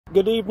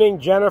Good evening,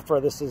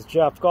 Jennifer. This is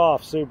Jeff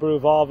Goff, Subaru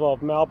Volvo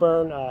of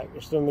Melbourne.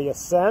 You're still in the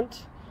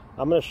Ascent.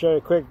 I'm going to show you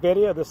a quick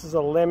video. This is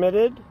a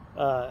limited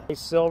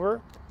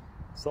silver.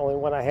 It's the only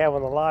one I have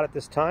on the lot at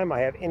this time. I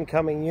have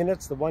incoming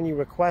units. The one you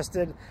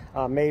requested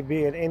may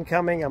be an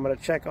incoming. I'm going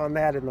to check on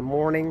that in the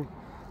morning.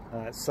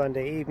 It's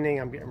Sunday evening.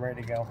 I'm getting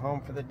ready to go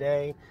home for the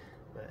day.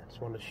 I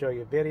just wanted to show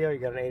you a video. You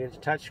got an 8-inch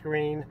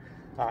touchscreen.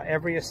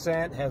 Every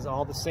Ascent has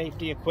all the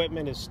safety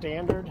equipment is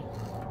standard.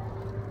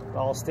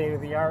 All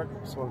state-of-the-art.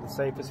 It's one of the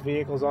safest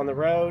vehicles on the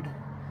road.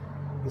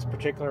 This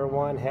particular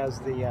one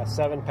has the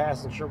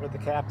 7-passenger with the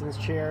captain's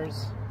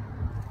chairs.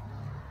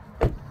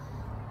 The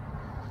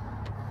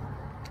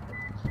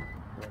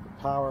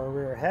power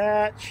rear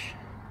hatch.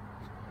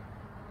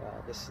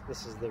 This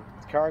is the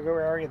cargo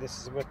area.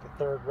 This is with the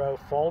third row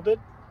folded.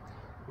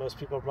 Most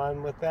people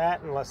run with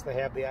that unless they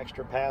have the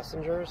extra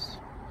passengers.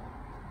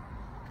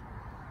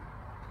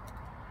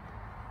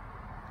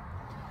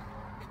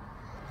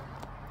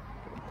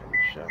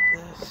 Shut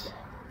this.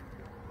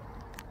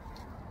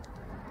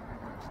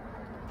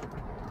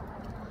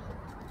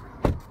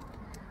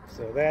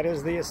 So that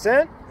is the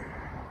Ascent,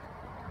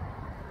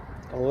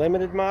 a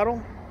limited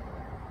model.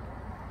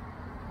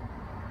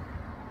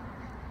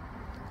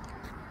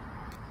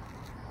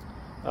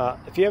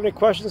 If you have any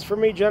questions for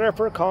me,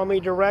 Jennifer, call me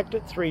direct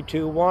at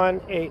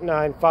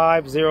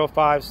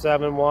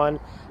 321-895-0571.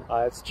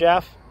 It's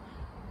Jeff.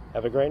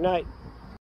 Have a great night.